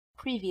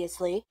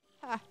Previously.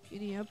 Ha,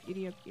 Punio.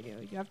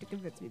 You have to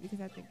convince me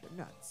because I think you're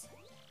nuts.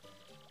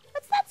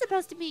 What's that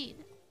supposed to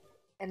mean?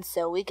 And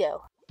so we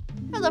go.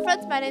 Hello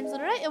friends, my name's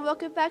Lunernight and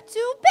welcome back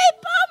to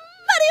Paper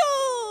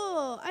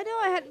Mario! I know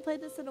I hadn't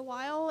played this in a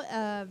while.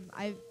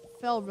 I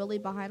fell really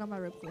behind on my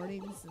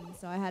recordings, and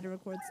so I had to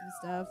record some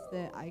stuff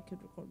that I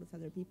could record with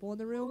other people in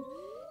the room.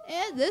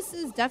 And this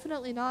is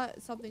definitely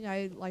not something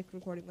I like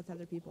recording with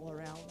other people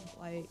around.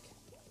 Like,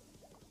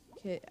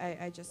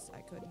 I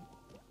couldn't.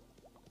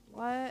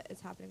 What is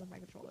happening with my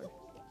controller?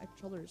 My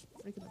controller is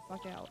freaking the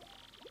fuck out.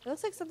 It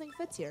looks like something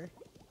fits here.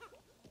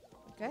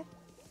 Okay.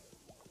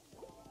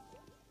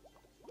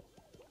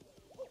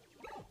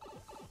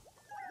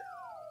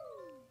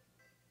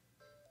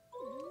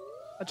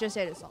 I'll just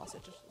ate a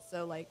sausage,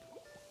 so like,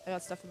 I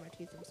got stuff in my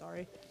teeth, I'm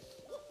sorry.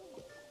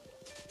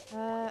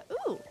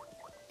 Ooh!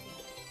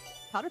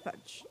 Powder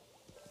punch.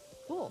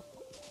 Cool.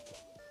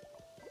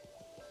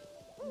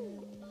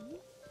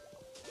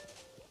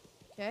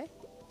 Okay.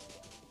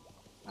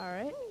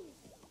 Alright.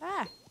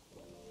 Ah!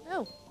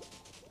 No!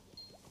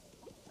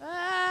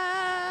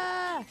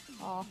 Ah!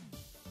 Aw.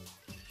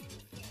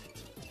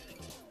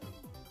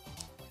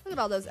 Look at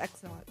all those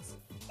X-Knots.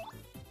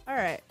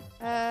 Alright.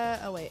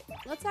 Oh wait.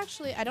 Let's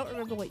actually, I don't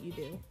remember what you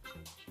do.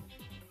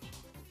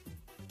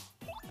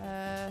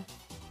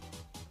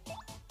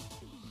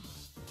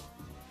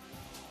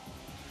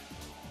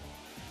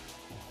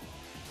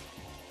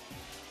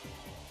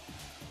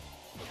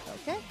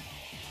 Okay.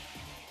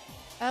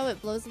 Oh,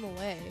 it blows them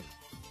away.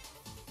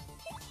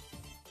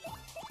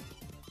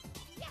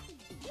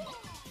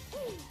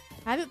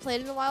 I haven't played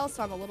in a while,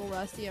 so I'm a little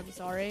rusty. I'm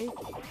sorry.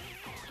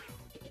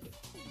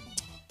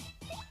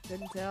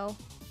 Couldn't tell.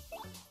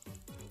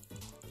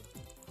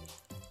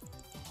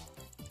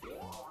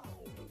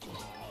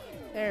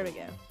 There we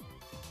go.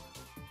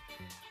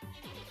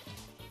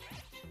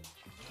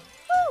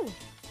 Woo!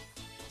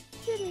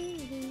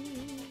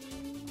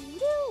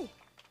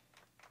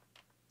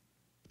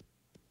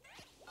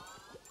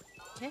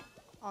 Okay,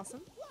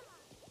 awesome.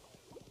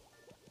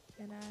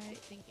 Can I?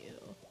 Thank you.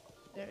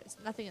 There is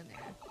nothing in there.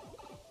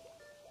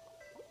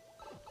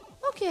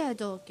 Okay,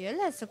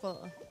 let's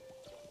go.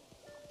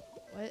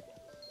 What?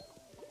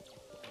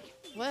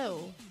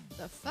 Whoa,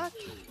 the fuck?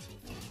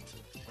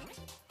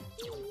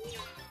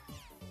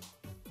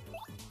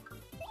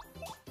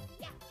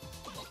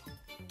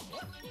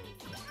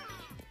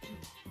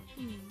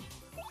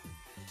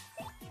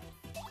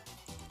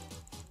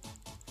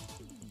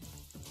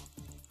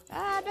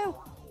 Ah,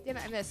 no! Damn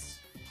it, I missed.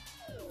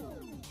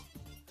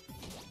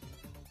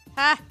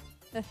 Ha!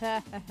 Ha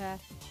ha ha ha.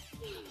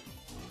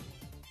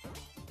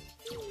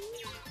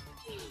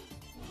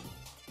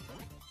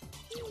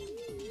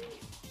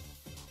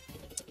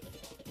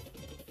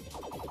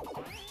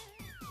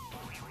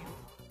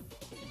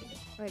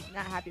 I'm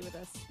not happy with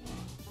this.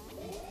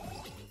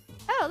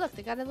 Oh, look,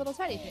 they got a little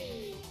tiny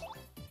thing.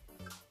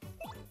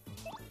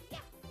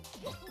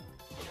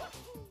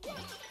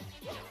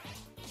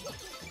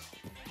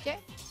 Okay.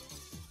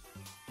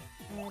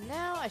 And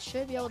now I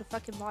should be able to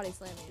fucking body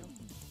slam you.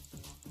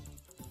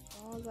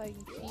 As long as I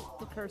can keep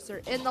the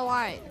cursor in the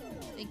line.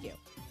 Thank you.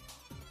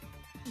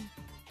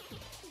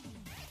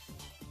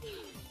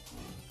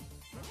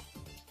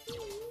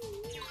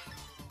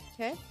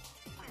 Okay.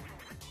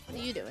 What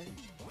are you doing?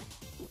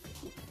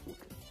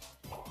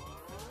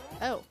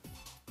 Oh.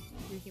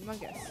 You're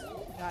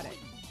humongous. Got it.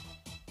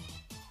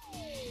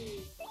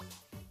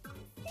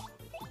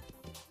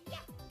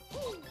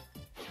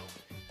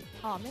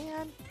 Aw,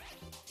 man.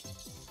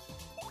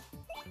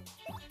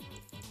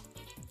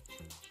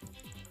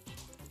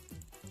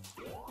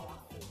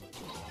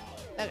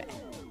 Okay.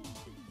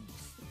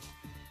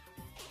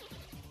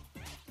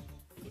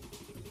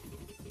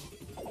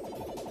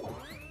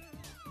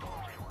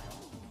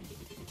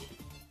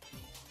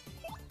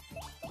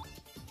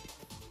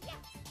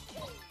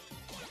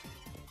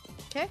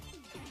 Okay.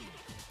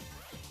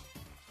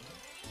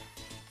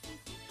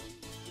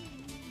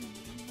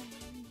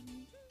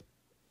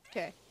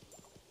 Okay.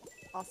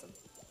 Awesome.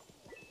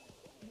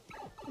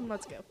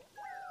 Let's go.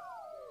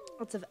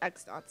 Lots of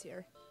X-Knots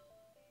here.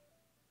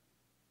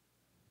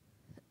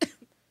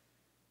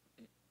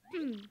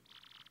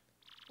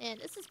 Man,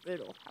 this is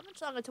brutal. How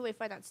much longer till we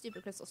find that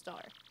stupid crystal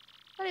star?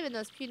 Not even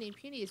those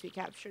punies we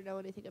captured know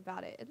anything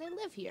about it, and they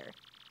live here.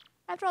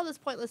 After all this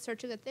pointless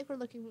searching, I think we're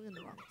looking in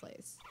the wrong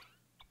place.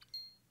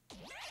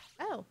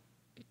 Oh.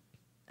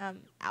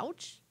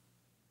 Ouch.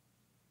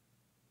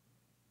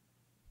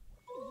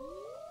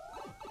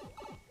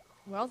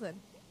 Well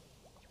then.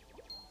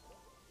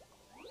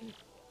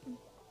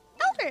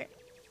 Albert!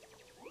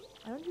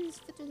 Why don't you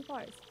just fit through the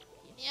bars?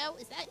 You know,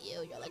 is that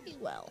you? You're looking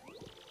well.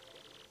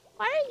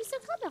 Why are you so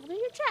calm, Albert?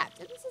 You're trapped,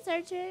 and this is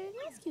our turn to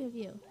rescue of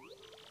you.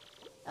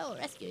 Oh,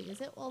 rescuing, is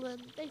it? Well then,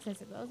 thanks I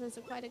suppose. This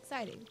is quite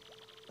exciting.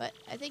 But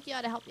I think you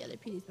ought to help the other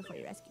punies before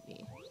you rescue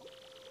me.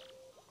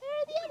 Where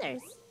are the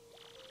others?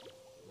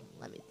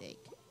 Let me think.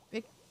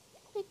 Big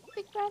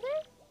brother?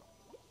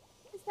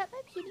 Is that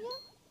my Punio?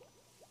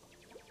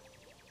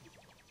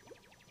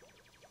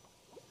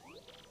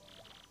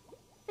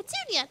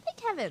 Petunia! Thank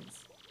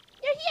heavens!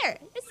 here.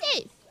 You're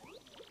safe.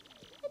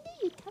 I knew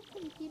you'd come for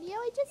me, Punio.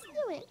 I just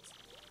knew it.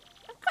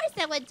 Of course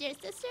I would, dear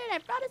sister, and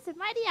I brought us a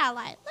mighty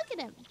ally. Look at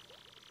him.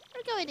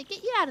 We're going to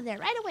get you out of there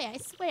right away, I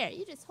swear.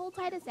 You just hold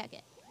tight a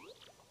second.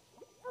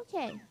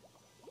 Okay.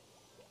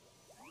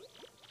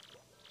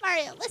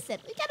 Mario, listen.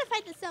 We gotta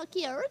find the cell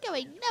key or we're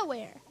going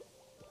nowhere.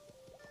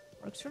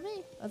 Works for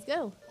me. Let's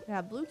go. We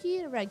have blue key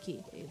and a red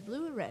key. Okay,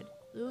 blue and red.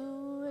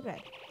 Blue and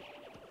red.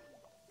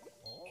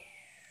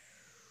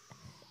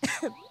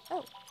 Oh.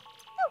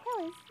 Oh,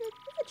 hell,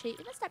 it's a treat.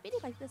 We must stop eating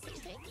like this, don't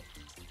you think?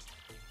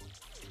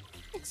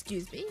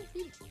 Excuse me?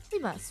 We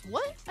must.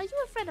 What? Are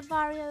you a friend of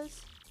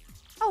Mario's?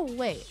 Oh,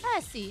 wait. I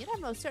see. And I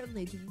most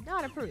certainly do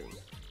not approve.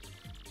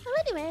 Well,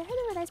 anyway, I heard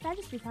there were nice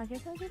badges to be found here,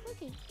 so I came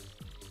looking.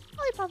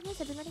 Only problem is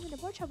I've been running into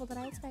more trouble than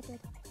I expected.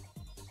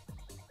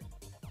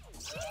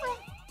 What?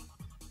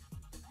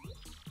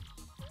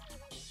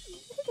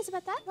 I think it's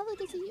about that. Lovely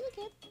to see you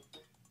again.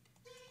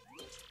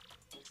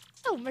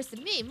 Oh,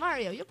 mercy me,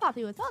 Mario. You're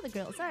poppy with all the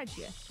girls, aren't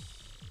you?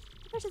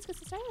 The person's going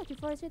to start looking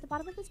for us here at the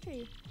bottom of this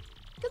tree.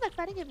 Good luck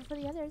finding it before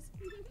the others.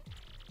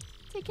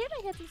 Take care,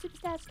 my handsome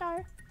superstar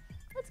star.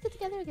 Let's get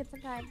together again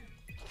sometime.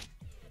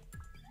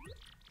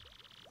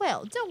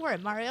 Well, don't worry,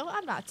 Mario.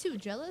 I'm not too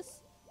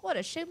jealous. What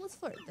a shameless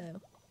flirt,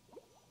 though.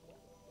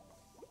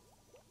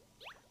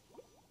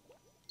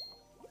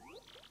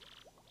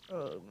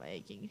 Oh,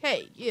 making.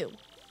 Hey, you.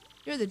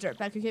 You're the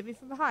dirtbag who hit me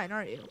from behind,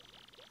 aren't you?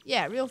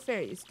 Yeah, real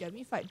fair, you scum.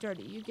 You fight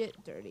dirty, you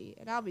get dirty.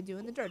 And I'll be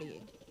doing the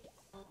dirtying.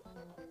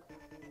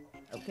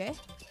 Okay.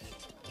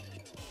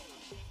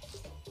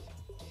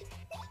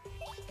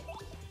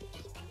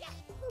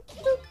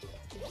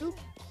 Boop.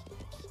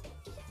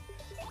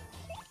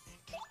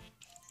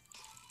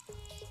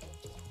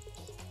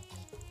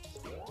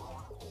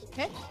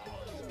 Okay.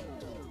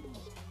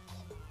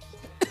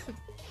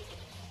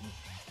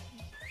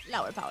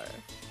 Flower power.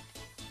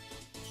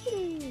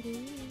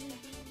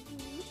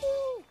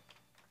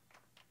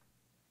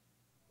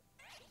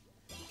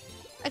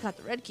 I got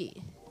the red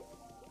key.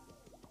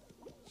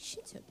 She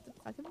took the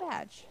fucking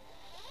badge.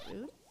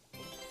 Rude.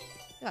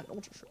 I got an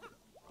ultra shrimp.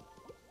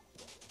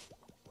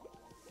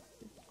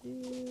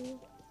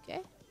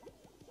 Okay.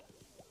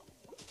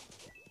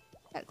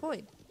 Got a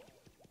coin.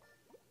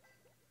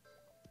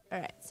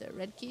 Alright, so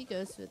red key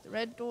goes with the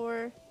red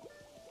door.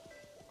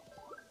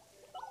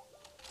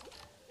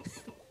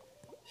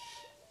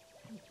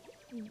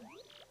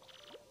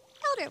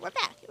 Elder, we're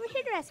back. We're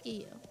here to rescue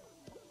you.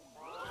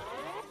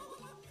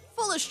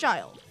 Foolish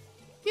child.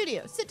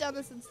 Punio, sit down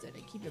this instant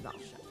and keep your mouth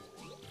shut.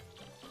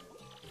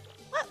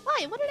 What?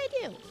 Why? What did I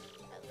do?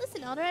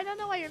 Listen, Elder, I don't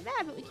know why you're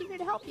mad, but we came here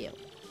to help you.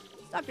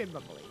 Stop your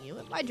mumbling, you,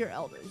 and mind your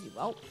elders, you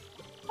whelp.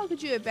 How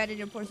could you abandon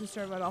your poor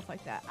sister and run off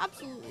like that?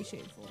 Absolutely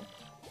shameful.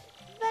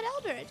 But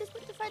Elder, I just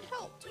went to find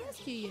help, to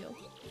rescue you.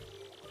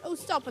 Oh,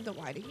 stop with the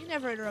whining. You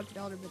never interrupt an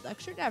elder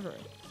mid-lecture, never.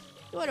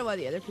 You wonder why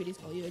the other Punis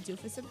call you a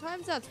doofus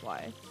sometimes? That's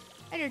why.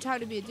 And your time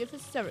to be a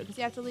doofus is over, because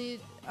you have to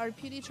lead our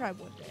puny tribe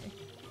one day.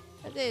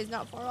 That day is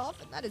not far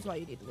off, and that is why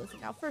you need to listen.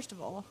 Now, first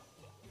of all,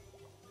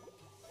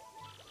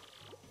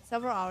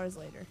 several hours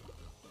later.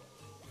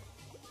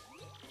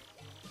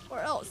 Or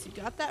else, you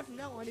got that? From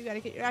now on, you gotta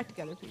get your act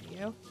together,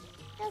 Punio.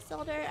 Yes,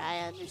 Elder, I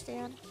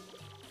understand.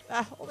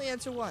 Only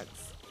answer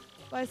once.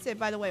 Well, I say,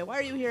 by the way, why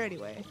are you here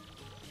anyway?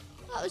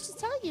 Well, I was just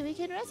telling you we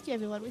can rescue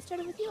everyone. We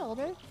started with you,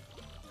 Elder.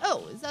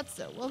 Oh, is that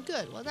so? Well,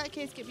 good. Well, in that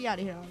case, get me out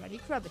of here already.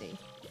 Crumbity.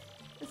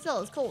 The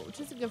cell is cold, which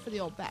isn't good for the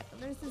old back.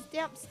 And there's this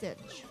damp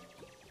stench.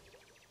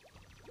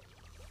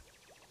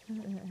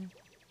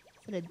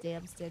 What a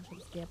damn stench.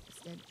 It's damp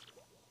stench.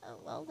 Oh,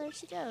 well, there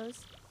she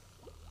goes.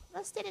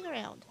 Not standing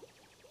around.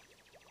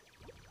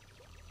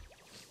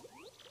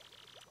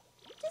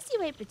 Just you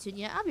wait,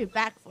 Petunia. I'll be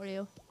back for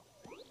you.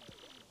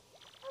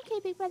 Okay,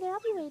 big brother. I'll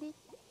be waiting.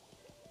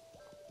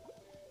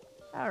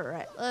 All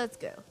right, let's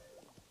go.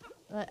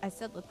 I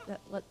said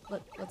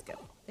let's go.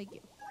 Thank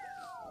you.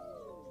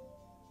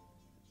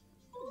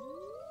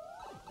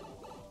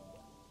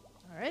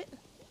 All right.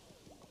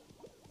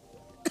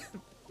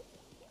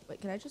 Wait,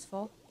 can I just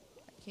fall?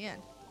 I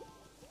can.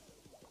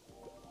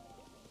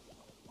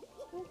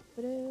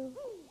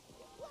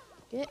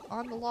 Get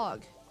on the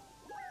log.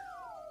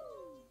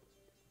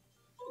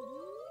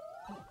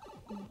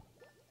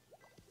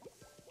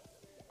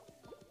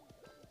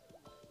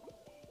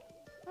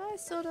 I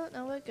still don't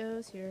know what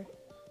goes here.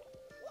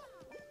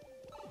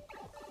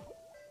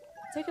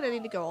 I take it I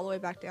need to go all the way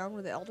back down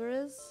where the elder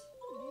is.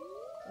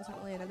 There's not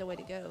really another way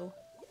to go.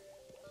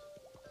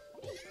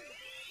 Go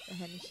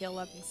ahead and heal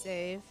up and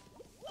save.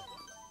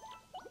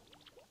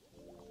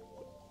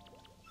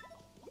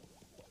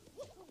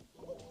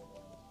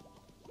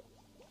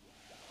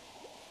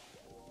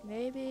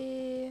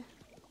 Maybe.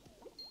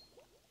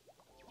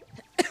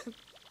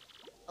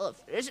 Oh,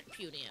 if it isn't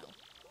Punio.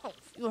 Oh,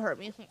 you heard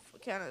me.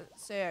 What can I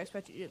say? I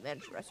expected you to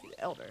manage to rescue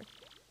the elder.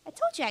 I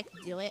told you I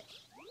could do it.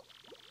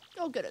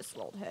 Don't get a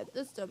swelled head.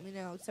 This doesn't mean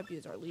I'll accept you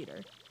as our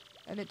leader.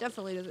 And it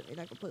definitely doesn't mean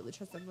I completely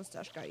trust that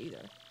mustache guy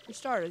either. For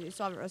starters, you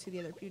still haven't rescued the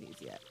other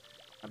Punis yet.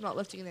 I'm not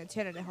lifting an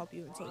antenna to help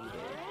you until you do.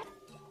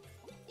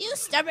 You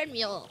stubborn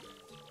mule!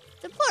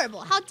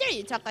 Deplorable. How dare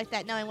you talk like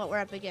that knowing what we're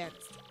up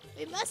against?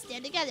 We must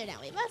stand together now.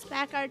 We must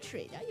back our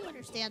tree. Don't you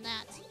understand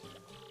that?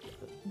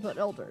 But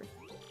Elder.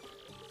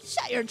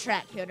 Shut your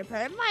trap,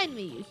 Juniper. Mind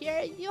me, you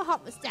hear? You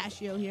hot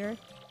mustachio here.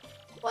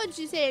 What did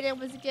you say your name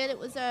was again? It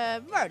was,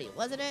 Marty,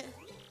 wasn't it?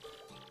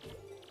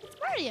 It's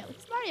Mario.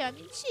 It's Mario. I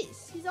mean,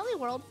 jeez. He's only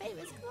world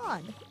famous. Come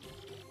on.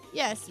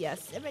 Yes,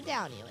 simmer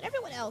down, you. And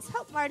everyone else,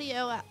 help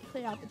Mario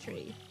clear out the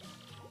tree.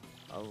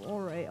 Oh,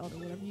 alright, I'll do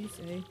whatever you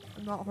say.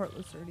 I'm not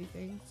heartless or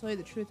anything. To tell you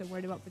the truth, I'm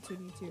worried about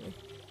Puni too.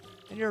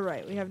 And you're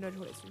right, we have no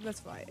choice. We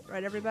must fight.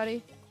 Right,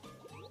 everybody?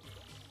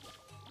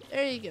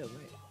 There you go,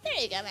 mate. There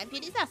you go, man.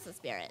 Puni's that's the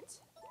spirit.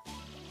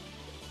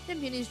 Then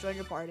Puni's joined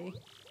your party.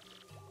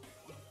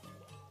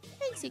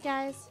 Thanks, you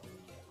guys.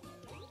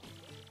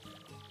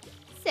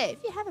 Say,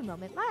 if you have a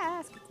moment, might I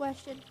ask a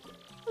question?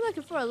 I'm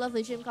looking for a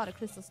lovely gem called a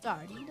crystal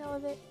star. Do you know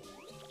of it?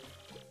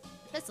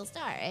 Crystal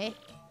star, eh?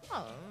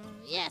 Oh,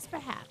 yes,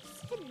 perhaps.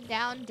 Hidden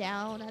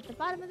down at the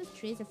bottom of this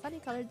tree is a funny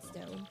colored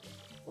stone.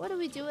 What do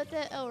we do with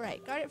it? Oh,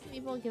 right. Guard it from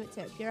evil and give it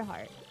to a pure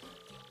heart.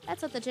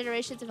 That's what the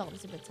generations of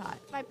elders have been taught.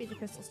 Might be the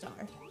crystal star.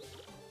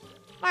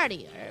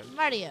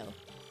 Mario.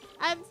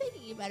 I'm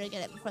thinking you better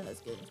get it before those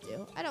goons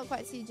do. I don't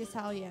quite see just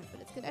how yet,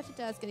 but it's connected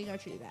to us getting our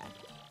tree back.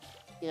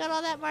 You got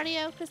all that,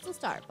 Mario? Crystal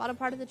star, bottom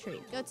part of the tree.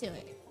 Go to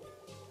it.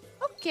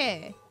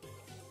 Okay.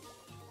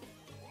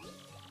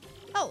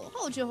 Oh,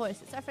 hold your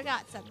horses. I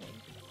forgot something.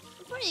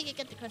 Before you can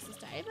get the crystal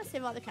star, you must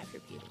save all the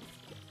captured Punis.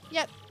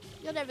 Yep,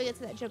 you'll never get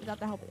to that gem without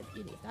the help of the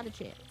Punis. Not a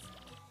chance.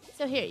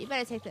 So here, you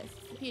better take this.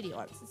 It's the Puni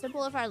orb. It's the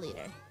symbol of our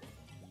leader.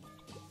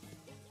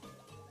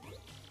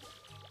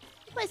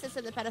 Place this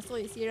in the pedestal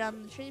you see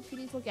around the tree.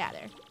 Punis will gather.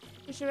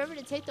 You should remember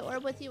to take the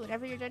orb with you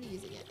whenever you're done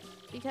using it.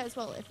 Because,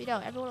 well, if you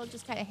don't, everyone will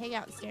just kind of hang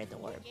out and stare at the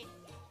orb.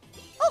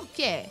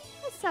 Okay,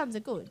 that sounds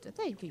good.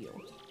 Thank you.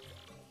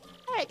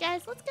 Alright,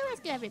 guys, let's go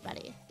rescue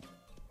everybody.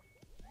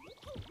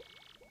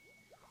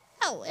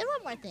 Oh, and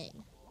one more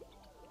thing.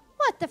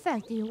 What the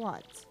fuck do you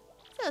want?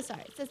 So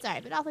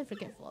sorry, but awfully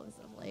forgetful of us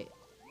of late.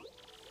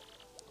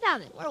 Now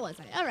then, where was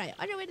I? Alright,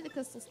 on your way to the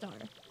crystal star.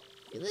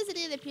 If you lose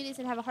any of the Punis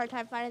and have a hard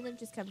time finding them,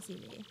 just come see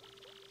me.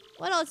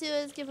 What I'll do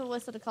is give a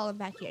whistle to call them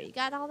back here. You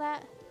got all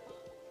that?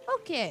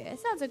 Okay, it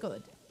sounds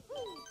good.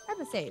 I'm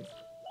a save.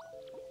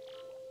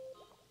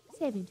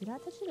 Saving, do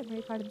not touch the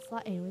memory card in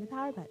slot A or the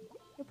power button.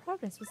 Your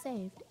progress was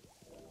saved.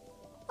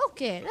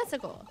 Okay, let's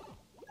go.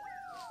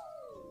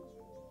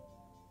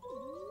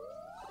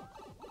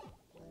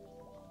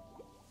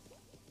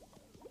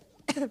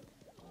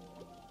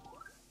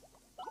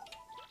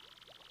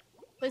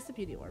 Place the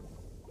Puni orb.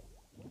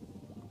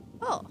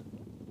 Oh.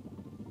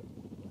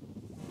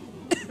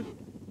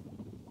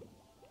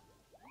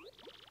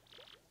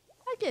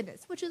 My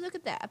goodness, would you look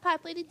at that? A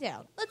pipe leading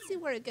down. Let's see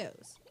where it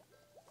goes.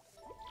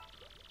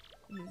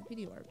 And there's the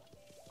Puni orb.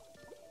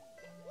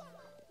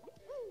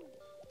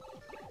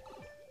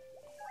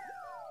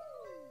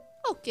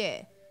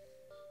 Okay.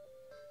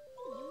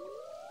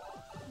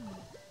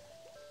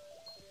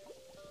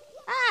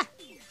 Ah!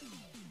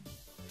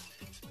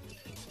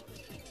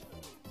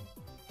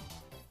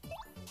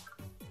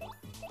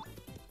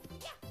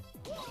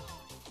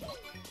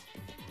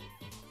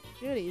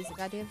 You're gonna use the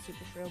goddamn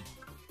super shroom.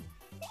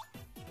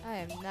 I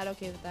am not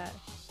okay with that.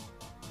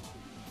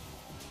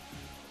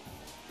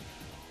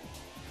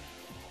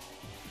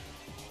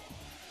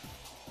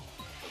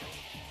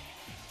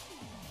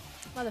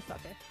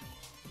 Motherfucker.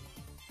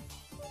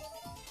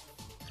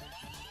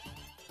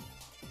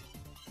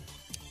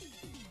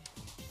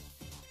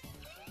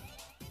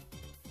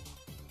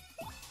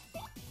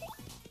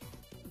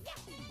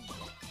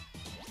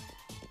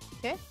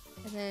 Okay,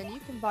 and then you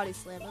can body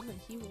slam him and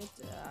he will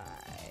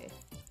die.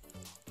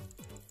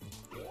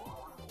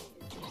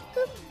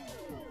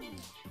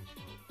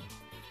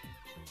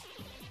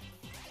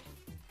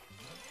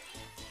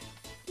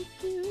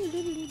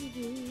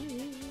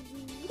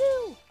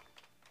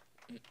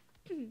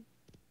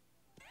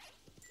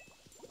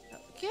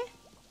 Okay.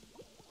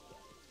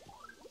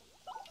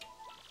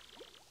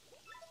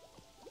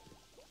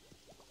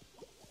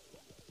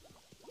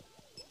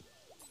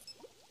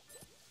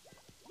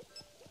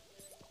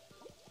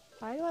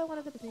 Why do I want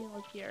to put the thing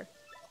up here?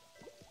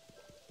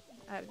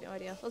 I have no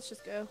idea. Let's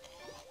just go.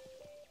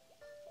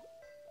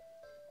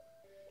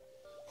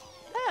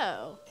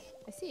 Oh,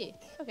 I see.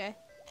 Okay.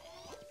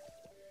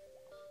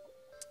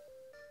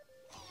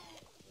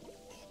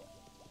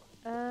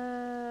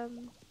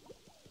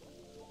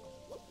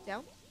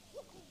 Down.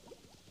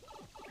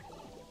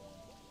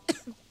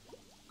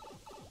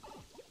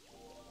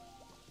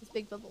 These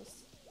big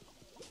bubbles.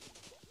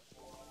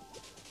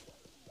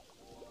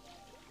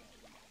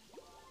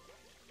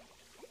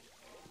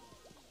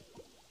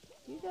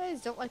 You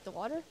guys don't like the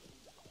water?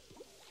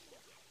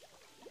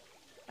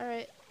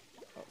 Alright.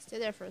 Well, stay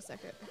there for a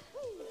second.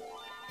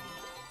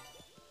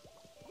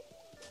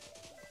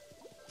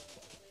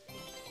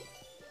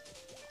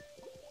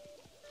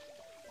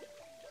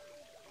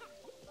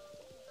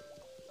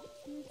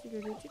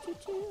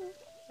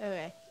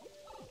 Okay.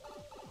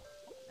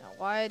 Now,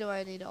 why do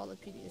I need all the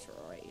PDs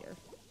right here?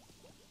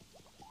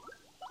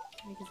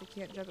 because I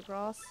can't jump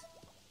across.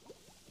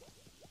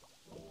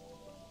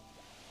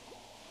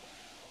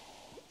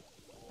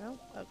 No?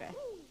 Okay.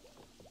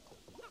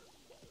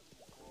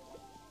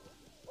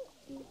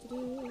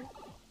 Do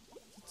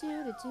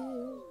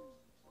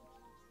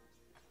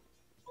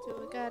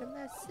I got a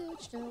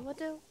message? No, I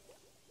don't.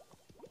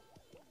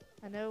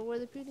 I know where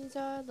the Punis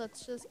are.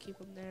 Let's just keep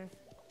them there.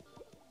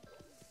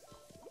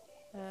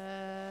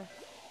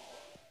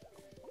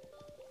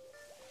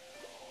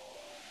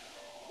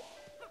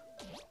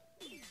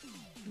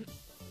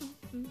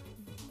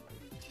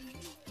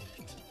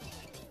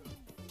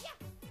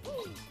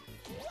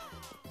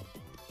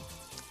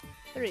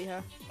 Three,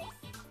 huh?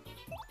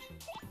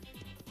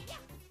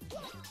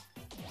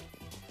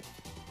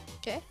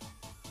 Okay.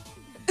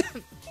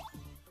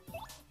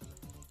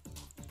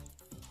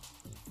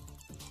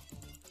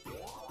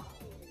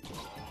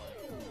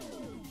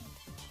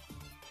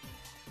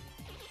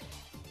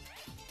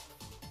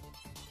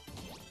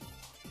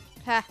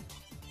 Ha!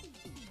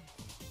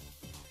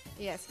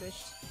 Yeah,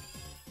 squished.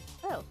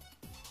 Oh.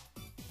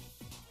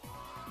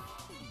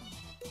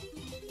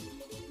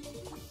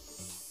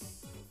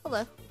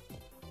 Hello.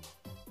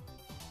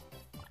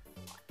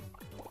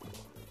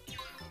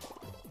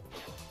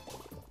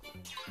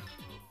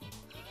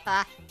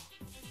 Ah.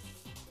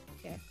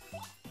 Okay.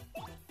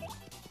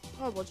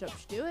 Normal jump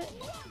should do it.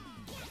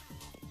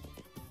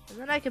 And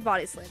then I can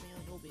body slam you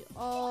and it'll be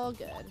all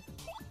good.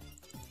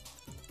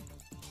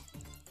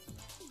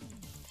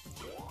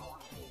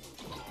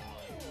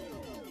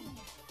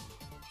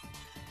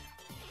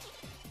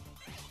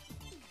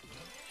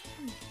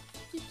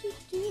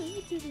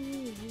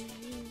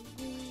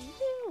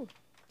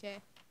 Okay.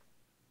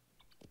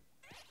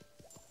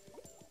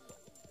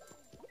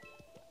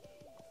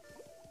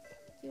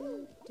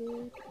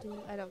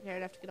 I don't care,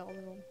 I'd have to get all of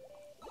them.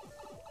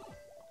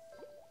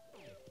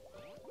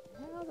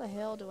 How the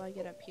hell do I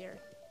get up here?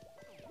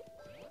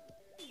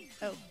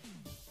 Oh.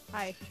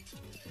 Hi.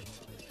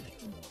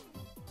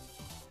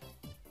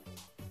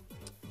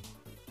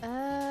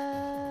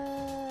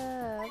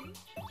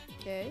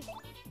 Okay.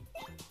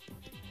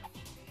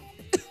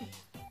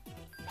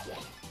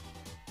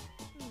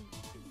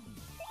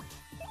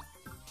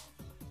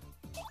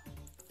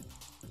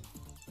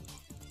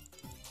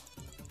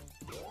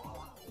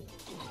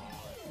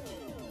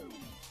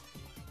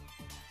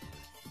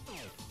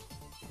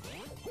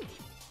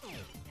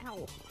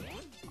 Ow.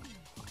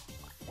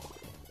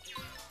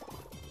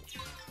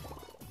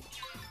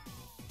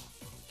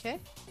 Okay.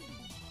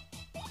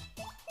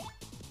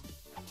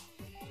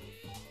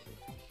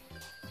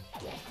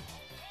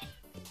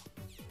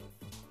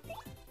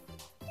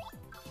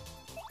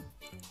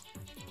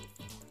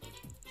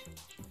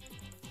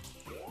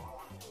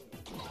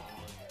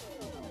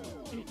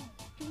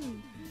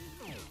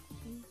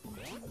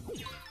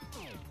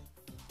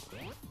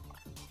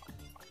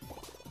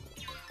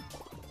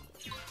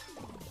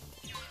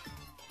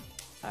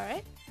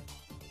 Alright.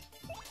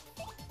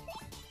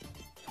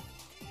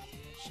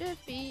 Should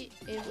be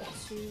able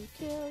to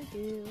kill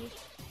you.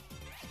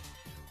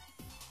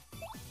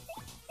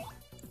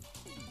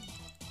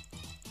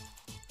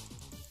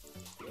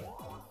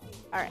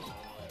 Alright.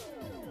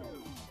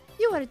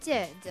 You are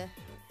dead.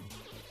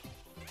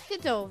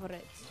 Get over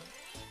it.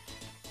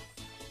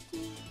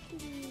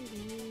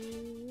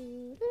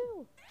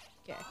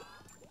 Okay.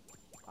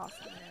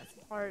 Awesome, man.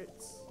 Some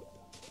hearts.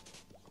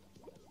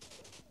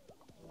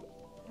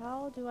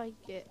 How do I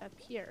get up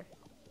here?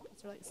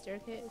 Is there like a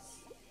staircase?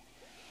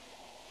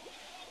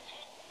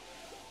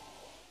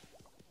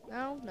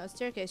 No? No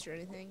staircase or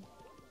anything.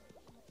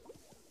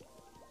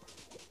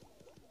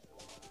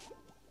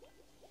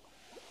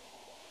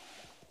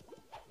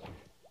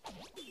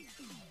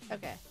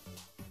 Okay.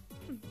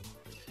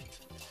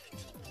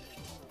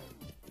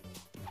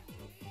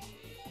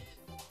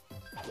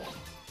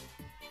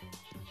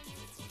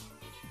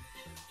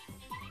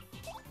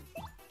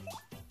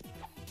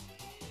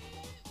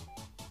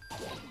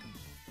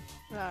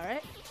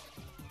 Alright.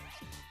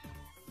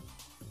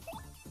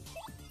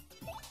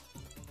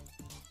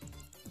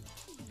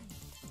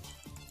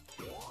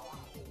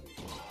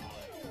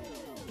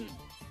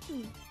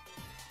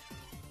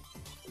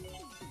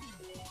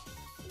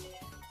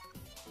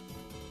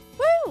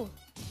 Woo!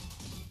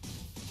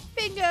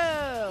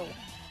 Bingo!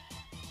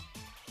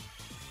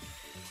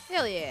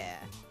 Hell yeah.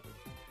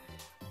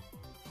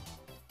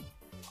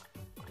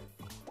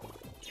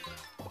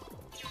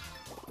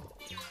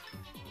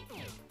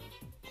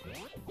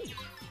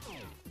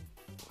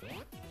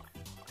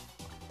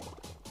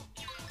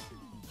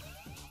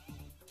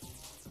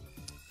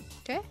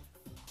 Okay.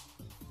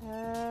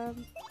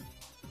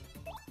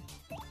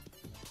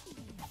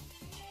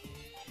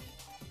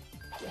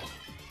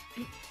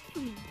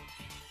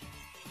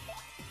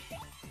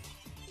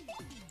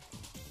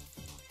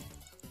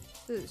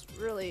 This is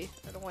really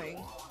annoying.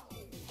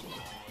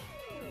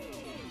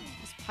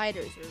 These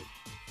spiders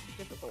are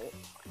difficult.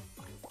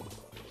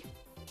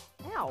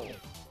 Ow!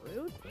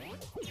 Rude.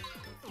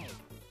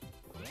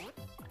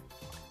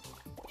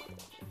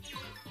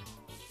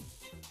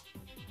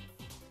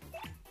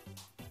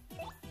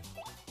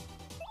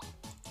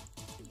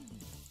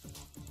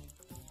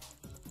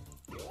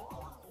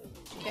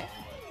 Okay.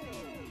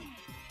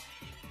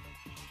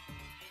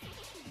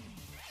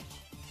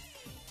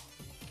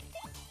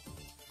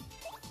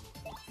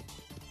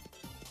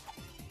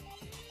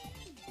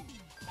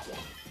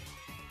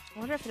 I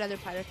wonder if another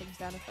pyro comes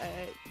down if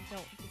I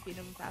don't defeat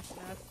him fast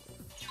enough.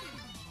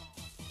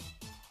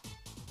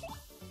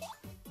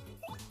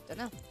 Don't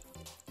know.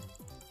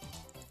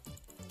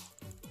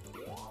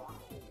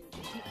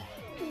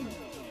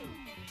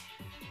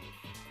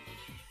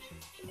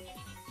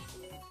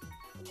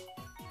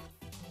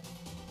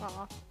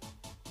 Aw.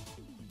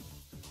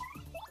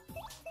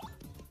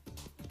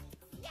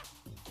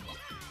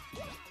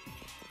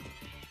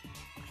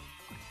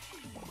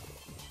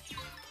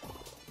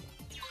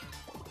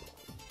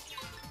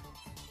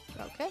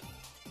 Okay.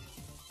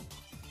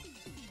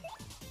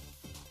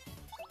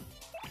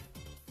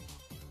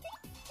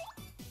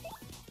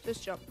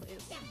 Just jump,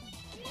 please.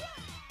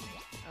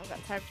 I don't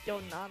got time for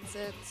your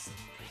nonsense.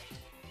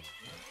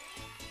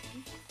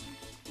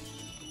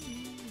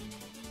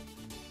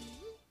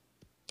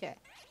 Okay.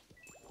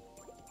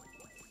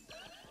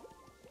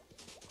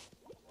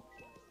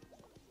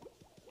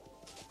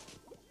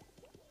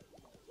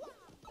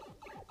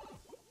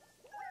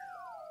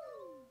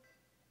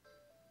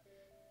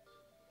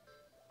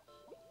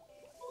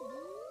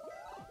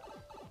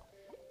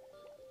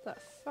 The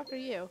fuck are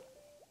you?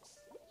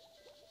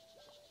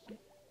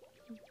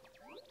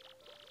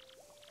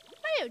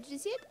 Mario, did you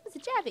see it? It's a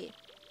Jabby.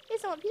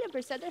 Based on what Peanut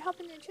Butter said, they're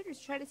helping the intruders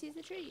try to seize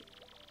the tree.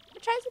 The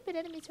tribes have been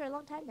enemies for a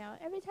long time now.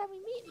 Every time we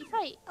meet, we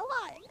fight. A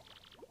lot.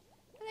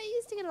 And I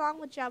used to get along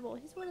with Jabble.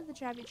 He's one of the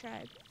Jabby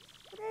tribe.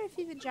 I wonder if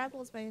even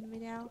Jabble is my enemy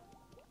now.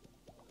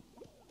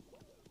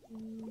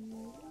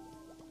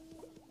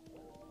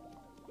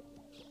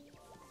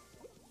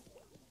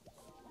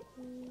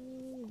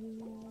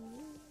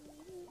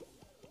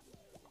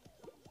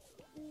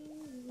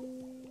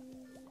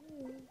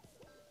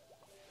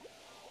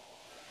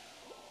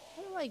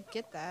 How do I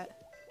get that?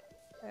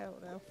 I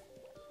don't know.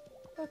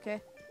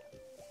 Okay.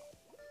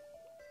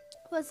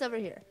 What's over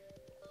here?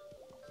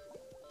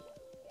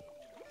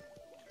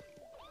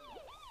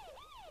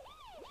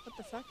 What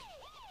the fuck?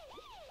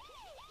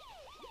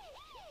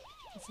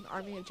 It's an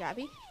army of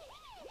Jabby?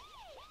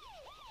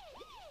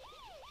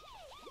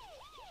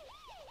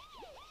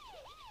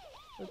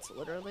 It's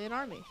literally an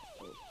army.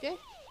 Okay.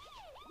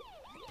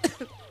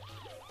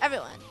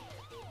 Everyone.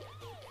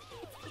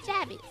 It's the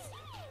Jabbies.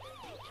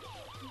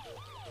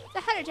 The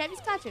Hunter Jabby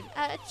Squadron.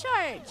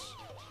 Charge!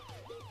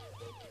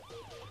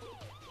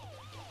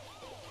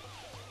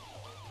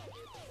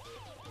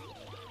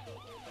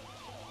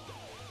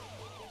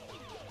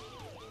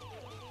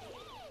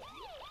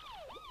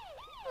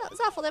 Oh, that was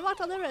awful. They walked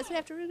all over us. We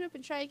have to regroup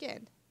and try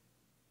again.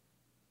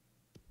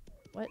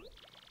 What?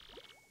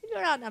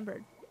 We're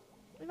outnumbered.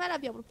 We might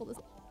not be able to pull this.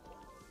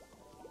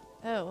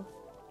 Oh.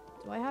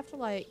 Do I have to,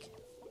 like...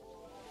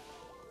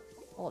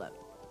 Hold up.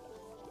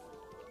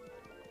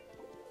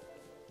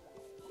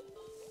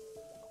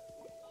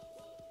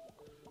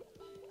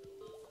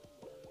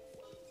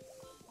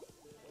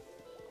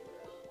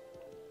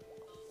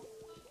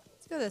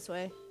 Let's go this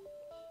way.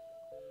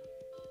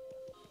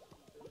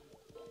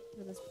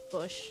 Look at this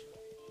bush.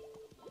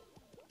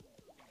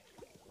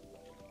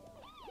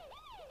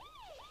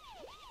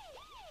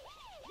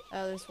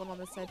 Oh, there's one on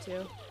this side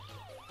too.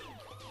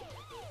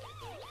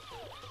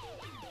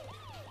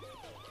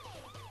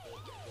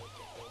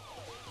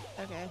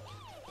 Okay.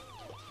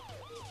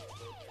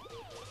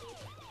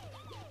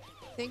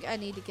 I think I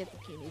need to get the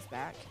Punis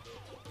back.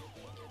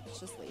 Let's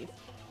just leave.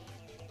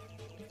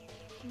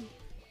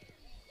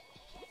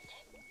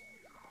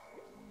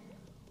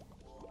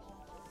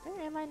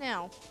 Where am I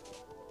now?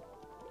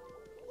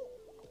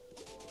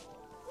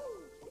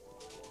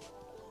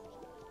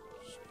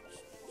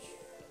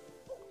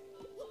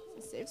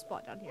 It's a safe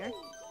spot down here.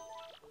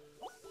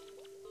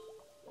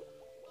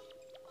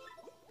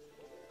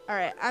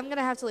 Alright, I'm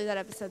gonna have to leave that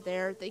episode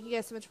there. Thank you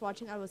guys so much for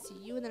watching. I will see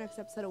you in the next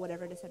episode of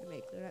whatever I decide to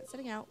make. Lunernight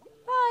setting out.